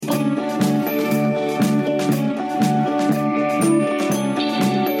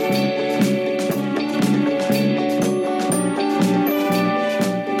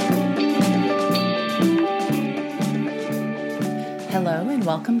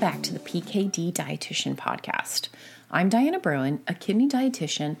back to the PKD Dietitian Podcast. I'm Diana Bruin, a kidney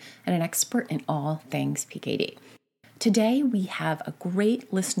dietitian and an expert in all things PKD. Today we have a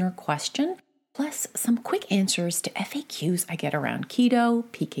great listener question, plus some quick answers to FAQs I get around keto,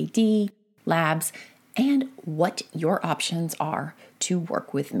 PKD, labs, and what your options are to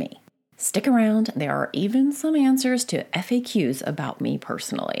work with me. Stick around, there are even some answers to FAQs about me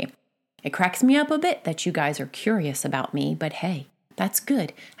personally. It cracks me up a bit that you guys are curious about me, but hey, that's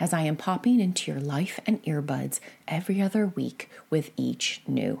good, as I am popping into your life and earbuds every other week with each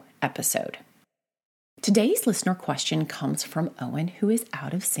new episode. Today's listener question comes from Owen, who is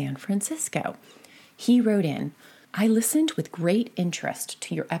out of San Francisco. He wrote in, I listened with great interest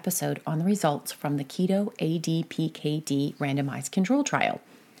to your episode on the results from the Keto AD-PKD randomized control trial.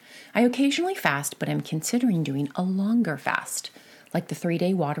 I occasionally fast, but am considering doing a longer fast, like the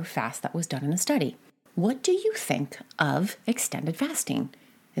 3-day water fast that was done in the study. What do you think of extended fasting?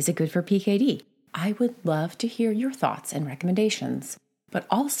 Is it good for PKD? I would love to hear your thoughts and recommendations, but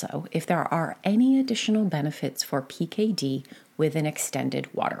also if there are any additional benefits for PKD with an extended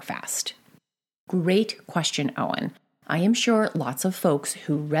water fast. Great question, Owen. I am sure lots of folks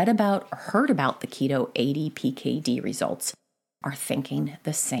who read about or heard about the Keto AD-PKD results are thinking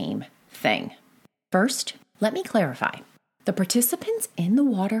the same thing. First, let me clarify. The participants in the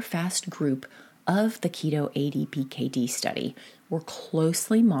water fast group of the Keto AD-PKD study were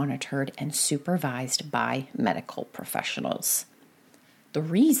closely monitored and supervised by medical professionals. The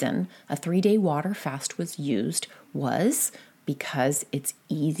reason a 3-day water fast was used was because it's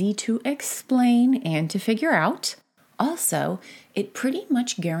easy to explain and to figure out. Also, it pretty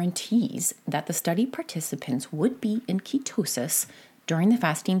much guarantees that the study participants would be in ketosis during the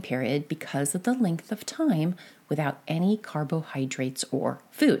fasting period because of the length of time without any carbohydrates or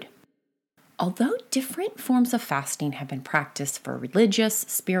food. Although different forms of fasting have been practiced for religious,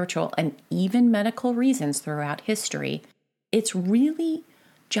 spiritual, and even medical reasons throughout history, it's really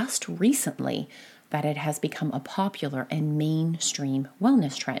just recently that it has become a popular and mainstream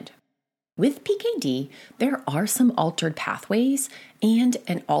wellness trend. With PKD, there are some altered pathways and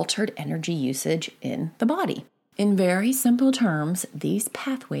an altered energy usage in the body. In very simple terms, these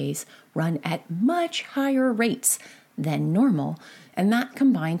pathways run at much higher rates than normal, and that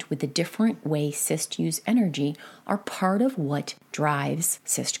combined with the different way cysts use energy are part of what drives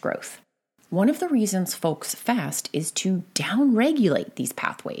cyst growth. One of the reasons folks fast is to downregulate these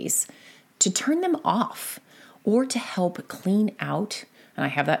pathways, to turn them off, or to help clean out, and I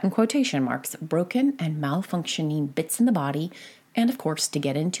have that in quotation marks, broken and malfunctioning bits in the body, and of course to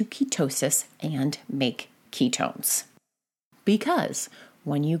get into ketosis and make ketones. Because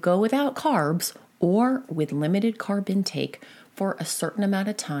when you go without carbs or with limited carb intake for a certain amount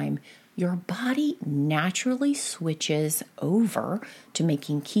of time, your body naturally switches over to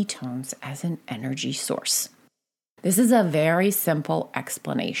making ketones as an energy source. This is a very simple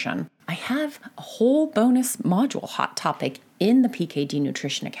explanation. I have a whole bonus module hot topic in the PKD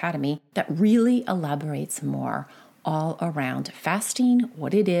Nutrition Academy that really elaborates more all around fasting,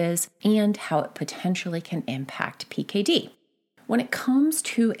 what it is, and how it potentially can impact PKD. When it comes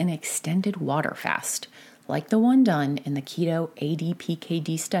to an extended water fast, like the one done in the Keto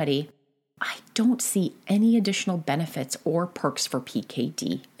AD-PKD study, I don't see any additional benefits or perks for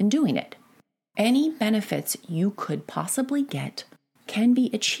PKD in doing it. Any benefits you could possibly get can be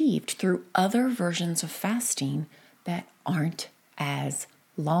achieved through other versions of fasting that aren't as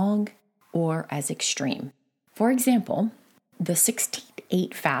long or as extreme. For example, the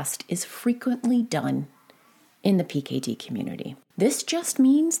 16-8 fast is frequently done in the PKD community. This just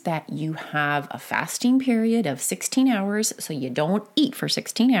means that you have a fasting period of 16 hours, so you don't eat for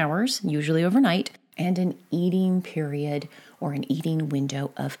 16 hours, usually overnight, and an eating period or an eating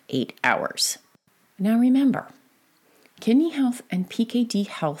window of 8 hours. Now remember, kidney health and PKD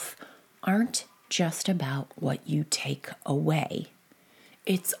health aren't just about what you take away.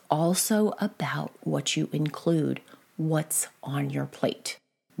 It's also about what you include, what's on your plate.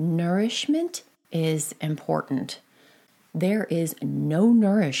 Nourishment is important. There is no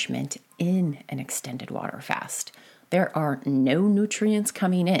nourishment in an extended water fast. There are no nutrients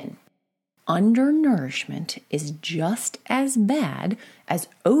coming in. Undernourishment is just as bad as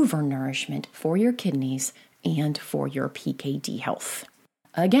overnourishment for your kidneys and for your PKD health.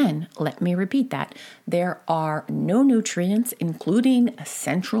 Again, let me repeat that. There are no nutrients, including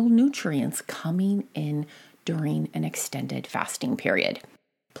essential nutrients, coming in during an extended fasting period.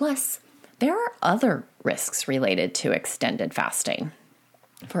 Plus, there are other risks related to extended fasting.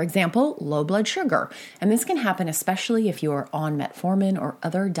 For example, low blood sugar, and this can happen especially if you are on metformin or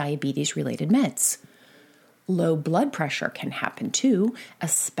other diabetes-related meds. Low blood pressure can happen too,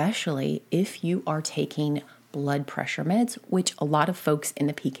 especially if you are taking blood pressure meds, which a lot of folks in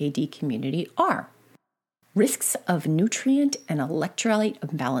the PKD community are. Risks of nutrient and electrolyte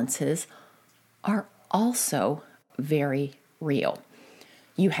imbalances are also very real.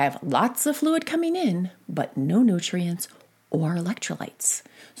 You have lots of fluid coming in, but no nutrients or electrolytes.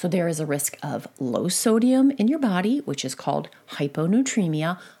 So there is a risk of low sodium in your body, which is called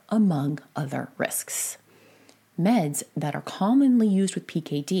hyponatremia, among other risks. Meds that are commonly used with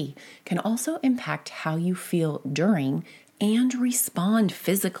PKD can also impact how you feel during and respond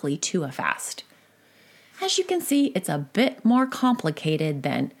physically to a fast. As you can see, it's a bit more complicated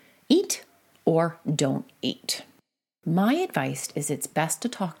than eat or don't eat. My advice is it's best to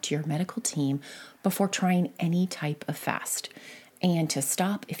talk to your medical team before trying any type of fast and to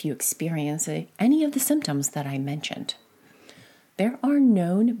stop if you experience any of the symptoms that I mentioned. There are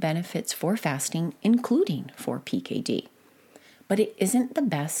known benefits for fasting, including for PKD, but it isn't the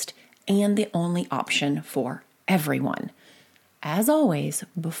best and the only option for everyone. As always,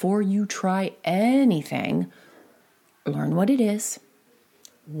 before you try anything, learn what it is,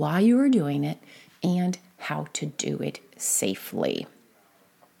 why you are doing it, and how to do it safely.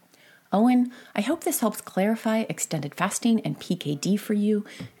 Owen, I hope this helps clarify extended fasting and PKD for you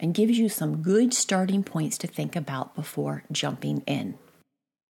and gives you some good starting points to think about before jumping in.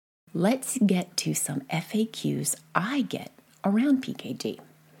 Let's get to some FAQs I get around PKD.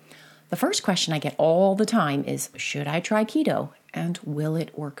 The first question I get all the time is, should I try keto and will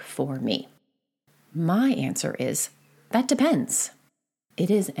it work for me? My answer is, that depends. It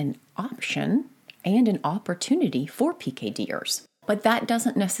is an option and an opportunity for PKDers. But that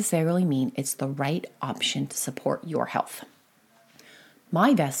doesn't necessarily mean it's the right option to support your health.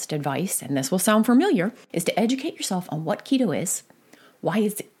 My best advice, and this will sound familiar, is to educate yourself on what keto is, why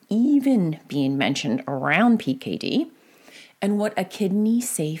it's even being mentioned around PKD, and what a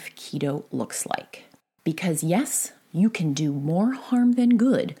kidney-safe keto looks like. Because yes, you can do more harm than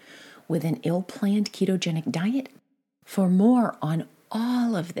good with an ill-planned ketogenic diet. For more on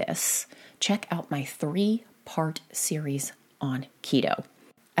all of this, check out my 3-part series on keto.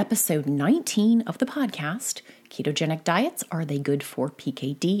 Episode 19 of the podcast, Ketogenic Diets, Are They Good for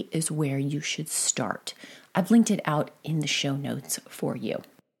PKD, is where you should start. I've linked it out in the show notes for you.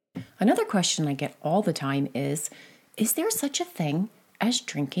 Another question I get all the time is there such a thing as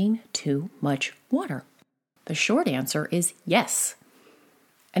drinking too much water? The short answer is yes.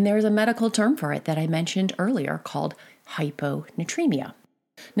 And there is a medical term for it that I mentioned earlier called hyponatremia.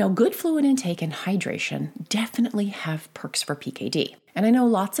 Now, good fluid intake and hydration definitely have perks for PKD. And I know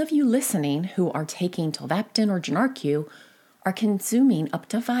lots of you listening who are taking tolvaptan or Genarcu are consuming up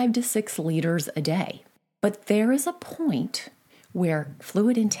to 5 to 6 liters a day. But there is a point where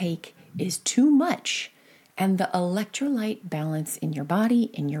fluid intake is too much and the electrolyte balance in your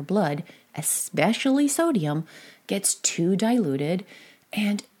body, in your blood, especially sodium, gets too diluted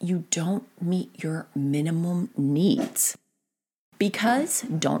and you don't meet your minimum needs. Because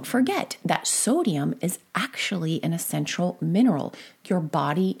don't forget that sodium is actually an essential mineral. Your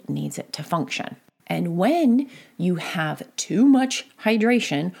body needs it to function. And when you have too much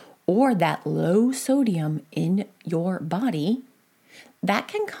hydration or that low sodium in your body, that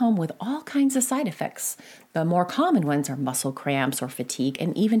can come with all kinds of side effects. The more common ones are muscle cramps or fatigue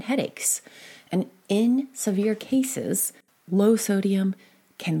and even headaches. And in severe cases, low sodium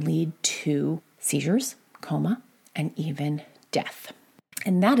can lead to seizures, coma, and even death.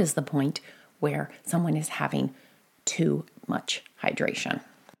 And that is the point where someone is having too much hydration.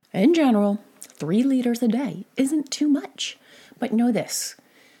 In general, 3 liters a day isn't too much. But know this,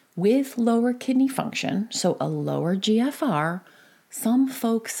 with lower kidney function, so a lower GFR, some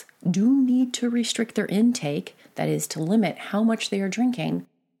folks do need to restrict their intake, that is to limit how much they are drinking,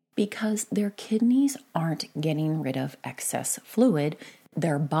 because their kidneys aren't getting rid of excess fluid.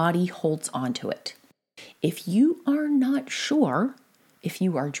 Their body holds onto it. If you are not sure if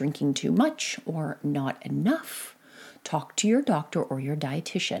you are drinking too much or not enough, talk to your doctor or your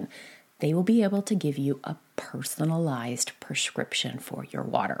dietitian. They will be able to give you a personalized prescription for your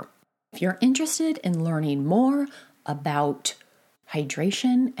water. If you're interested in learning more about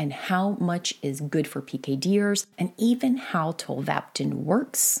hydration and how much is good for PKDers and even how tolvaptan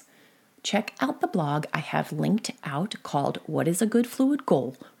works, check out the blog I have linked out called What is a Good Fluid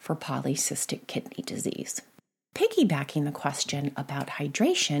Goal for Polycystic Kidney Disease. Piggybacking the question about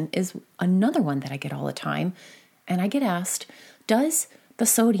hydration is another one that I get all the time, and I get asked, does the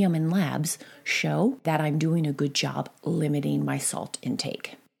sodium in labs show that I'm doing a good job limiting my salt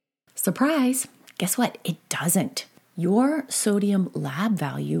intake? Surprise! Guess what? It doesn't. Your sodium lab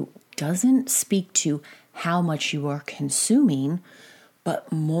value doesn't speak to how much you are consuming,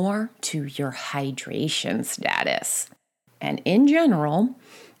 but more to your hydration status. And in general,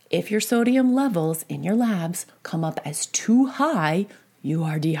 if your sodium levels in your labs come up as too high, you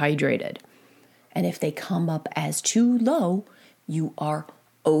are dehydrated. And if they come up as too low, you are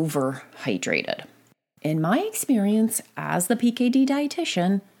overhydrated. In my experience as the PKD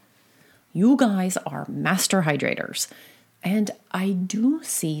dietitian, you guys are master hydrators. And I do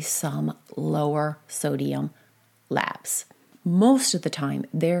see some lower sodium labs. Most of the time,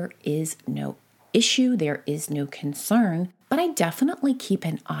 there is no issue, there is no concern, but I definitely keep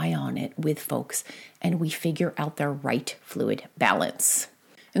an eye on it with folks and we figure out their right fluid balance.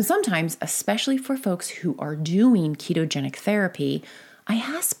 And sometimes, especially for folks who are doing ketogenic therapy, I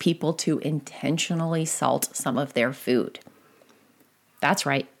ask people to intentionally salt some of their food. That's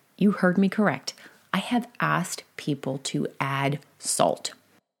right, you heard me correct. I have asked people to add salt.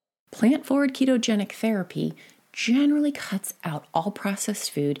 Plant-forward ketogenic therapy generally cuts out all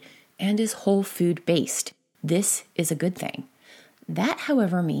processed food and is whole food based. This is a good thing. That,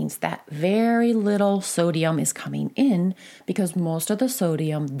 however, means that very little sodium is coming in because most of the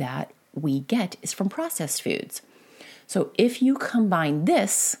sodium that we get is from processed foods. So if you combine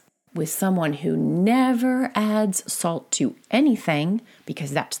this with someone who never adds salt to anything,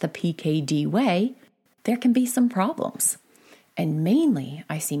 because that's the PKD way, there can be some problems. And mainly,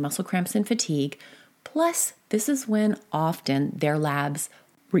 I see muscle cramps and fatigue. Plus, this is when often their labs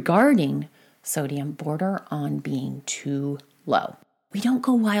regarding sodium border on being too low. We don't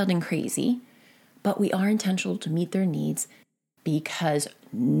go wild and crazy, but we are intentional to meet their needs because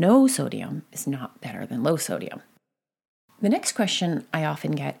no sodium is not better than low sodium. The next question I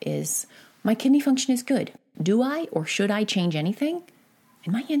often get is, my kidney function is good. Do I or should I change anything?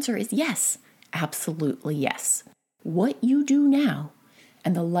 And my answer is yes, absolutely yes. What you do now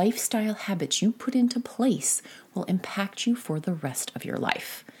and the lifestyle habits you put into place will impact you for the rest of your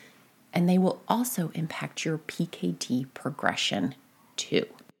life. And they will also impact your PKD progression too.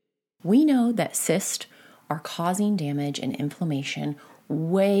 We know that cysts are causing damage and inflammation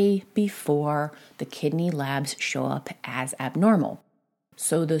way before the kidney labs show up as abnormal.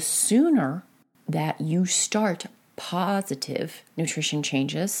 So the sooner that you start positive nutrition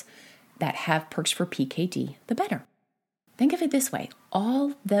changes that have perks for PKD, the better. Think of it this way.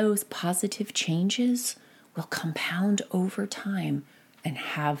 All those positive changes will compound over time and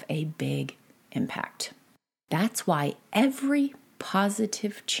have a big impact. That's why every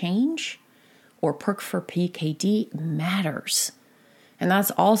positive change or perk for PKD matters. And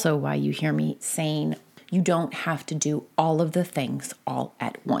that's also why you hear me saying you don't have to do all of the things all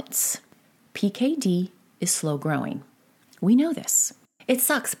at once. PKD is slow growing. We know this. It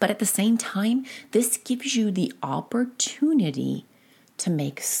sucks, but at the same time, this gives you the opportunity to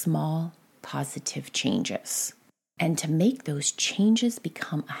make small positive changes and to make those changes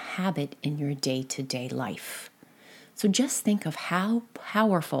become a habit in your day-to-day life. So just think of how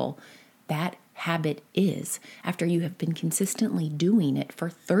powerful that habit is after you have been consistently doing it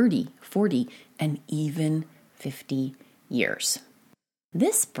for 30, 40, and even 50 years.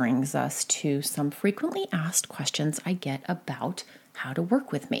 This brings us to some frequently asked questions I get about how to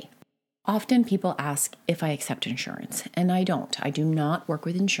work with me. Often people ask if I accept insurance, and I don't. I do not work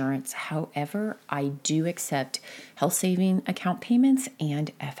with insurance. However, I do accept health saving account payments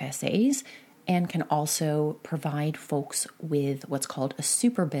and FSAs, and can also provide folks with what's called a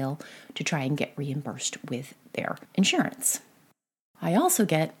super bill to try and get reimbursed with their insurance. I also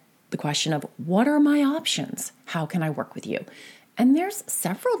get the question of, what are my options? How can I work with you? And there's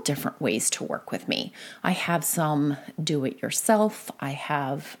several different ways to work with me. I have some do-it-yourself, I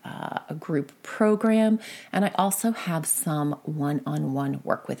have a group program, and I also have some one-on-one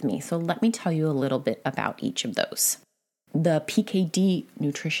work with me. So let me tell you a little bit about each of those. The PKD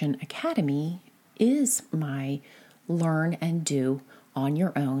Nutrition Academy is my learn and do on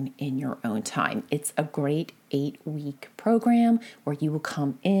your own in your own time. It's a great 8-week program where you will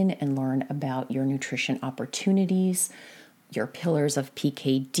come in and learn about your nutrition opportunities, your pillars of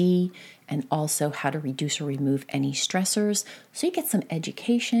PKD, and also how to reduce or remove any stressors. So you get some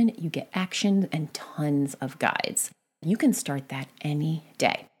education, you get action, and tons of guides. You can start that any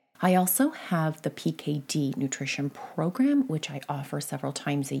day. I also have the PKD nutrition program, which I offer several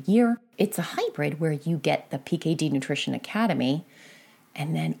times a year. It's a hybrid where you get the PKD Nutrition Academy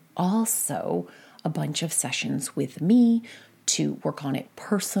and then also a bunch of sessions with me to work on it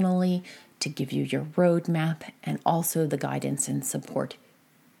personally, to give you your roadmap, and also the guidance and support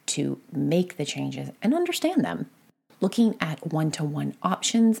to make the changes and understand them. Looking at one-to-one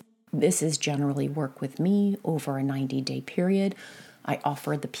options, this is generally work with me over a 90-day period. I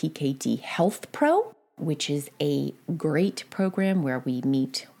offer the PKD Health Pro, which is a great program where we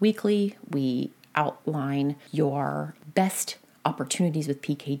meet weekly. We outline your best opportunities with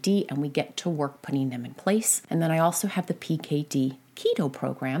PKD and we get to work putting them in place. And then I also have the PKD Keto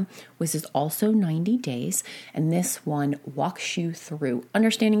program, which is also 90 days. And this one walks you through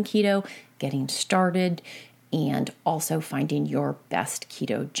understanding keto, getting started, and also finding your best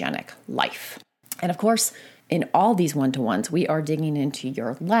ketogenic life. And of course, in all these one-to-ones, we are digging into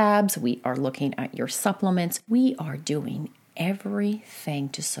your labs. We are looking at your supplements. We are doing everything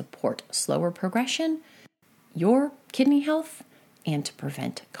to support slower progression, your kidney health, and to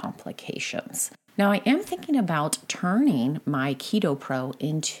prevent complications. Now, I am thinking about turning my Keto Pro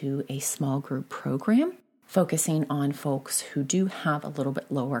into a small group program, focusing on folks who do have a little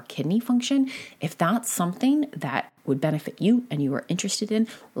bit lower kidney function. If that's something that would benefit you and you are interested in,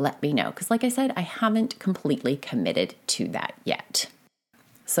 let me know. Because like I said, I haven't completely committed to that yet.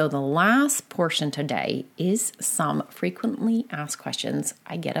 So the last portion today is some frequently asked questions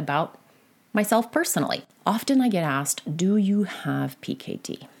I get about myself personally. Often I get asked, do you have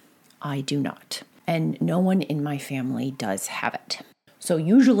PKD? I do not. And no one in my family does have it. So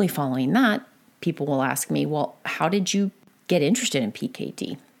usually following that, people will ask me, well, how did you get interested in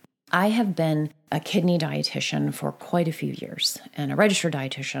PKD? I have been a kidney dietitian for quite a few years and a registered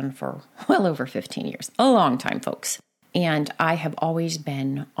dietitian for well over 15 years. A long time, folks. And I have always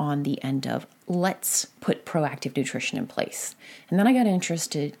been on the end of let's put proactive nutrition in place. And then I got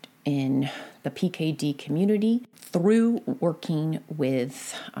interested in the PKD community through working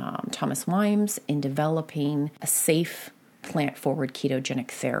with Thomas Wimes in developing a safe plant-forward ketogenic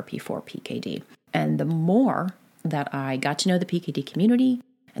therapy for PKD. And the more that I got to know the PKD community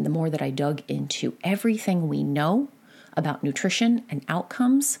and the more that I dug into everything we know about nutrition and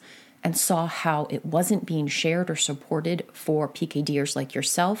outcomes and saw how it wasn't being shared or supported for PKDers like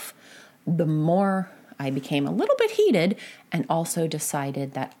yourself, the more I became a little bit heated and also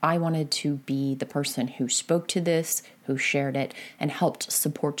decided that I wanted to be the person who spoke to this, who shared it, and helped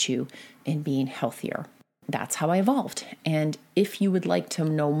support you in being healthier. That's how I evolved. And if you would like to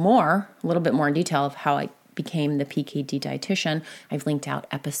know more, a little bit more in detail of how I became the PKD dietitian, I've linked out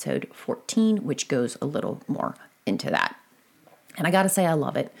episode 14, which goes a little more into that. And I got to say, I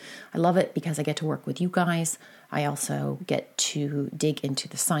love it. I love it because I get to work with you guys. I also get to dig into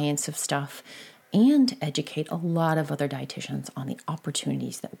the science of stuff and educate a lot of other dietitians on the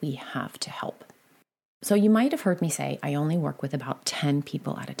opportunities that we have to help. So you might have heard me say I only work with about 10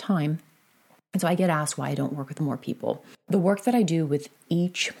 people at a time. And so I get asked why I don't work with more people. The work that I do with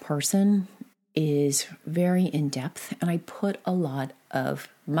each person is very in-depth, and I put a lot of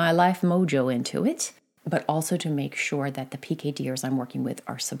my life mojo into it, but also to make sure that the PKDers I'm working with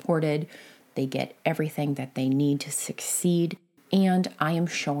are supported, they get everything that they need to succeed, and I am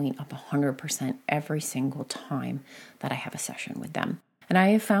showing up 100% every single time that I have a session with them. And I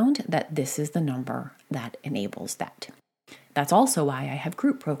have found that this is the number that enables that. That's also why I have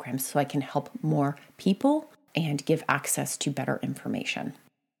group programs, so I can help more people and give access to better information.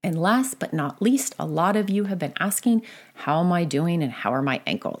 And last but not least, a lot of you have been asking, how am I doing and how are my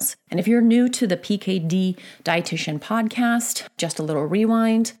ankles? And if you're new to the PKD Dietitian podcast, just a little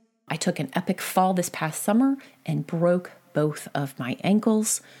rewind. I took an epic fall this past summer and broke both of my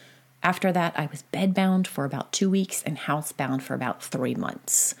ankles. After that, I was bedbound for about 2 weeks and housebound for about 3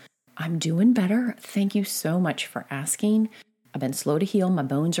 months. I'm doing better. Thank you so much for asking. I've been slow to heal. My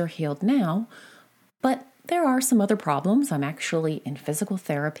bones are healed now, but there are some other problems. I'm actually in physical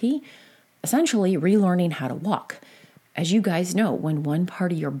therapy, essentially relearning how to walk. As you guys know, when one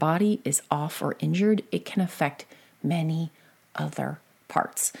part of your body is off or injured, it can affect many other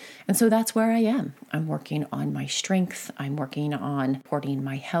parts. And so that's where I am. I'm working on my strength. I'm working on supporting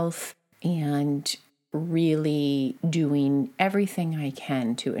my health and really doing everything I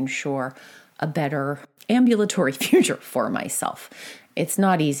can to ensure a better ambulatory future for myself. It's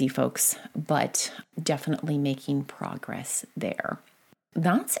not easy, folks, but definitely making progress there.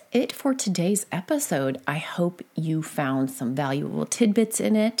 That's it for today's episode. I hope you found some valuable tidbits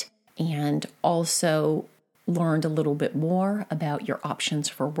in it and also learned a little bit more about your options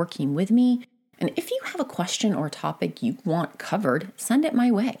for working with me. And if you have a question or topic you want covered, send it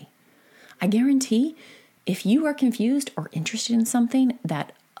my way. I guarantee if you are confused or interested in something,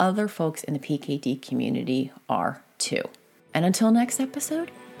 that other folks in the PKD community are too. And until next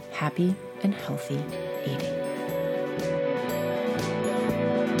episode, happy and healthy eating.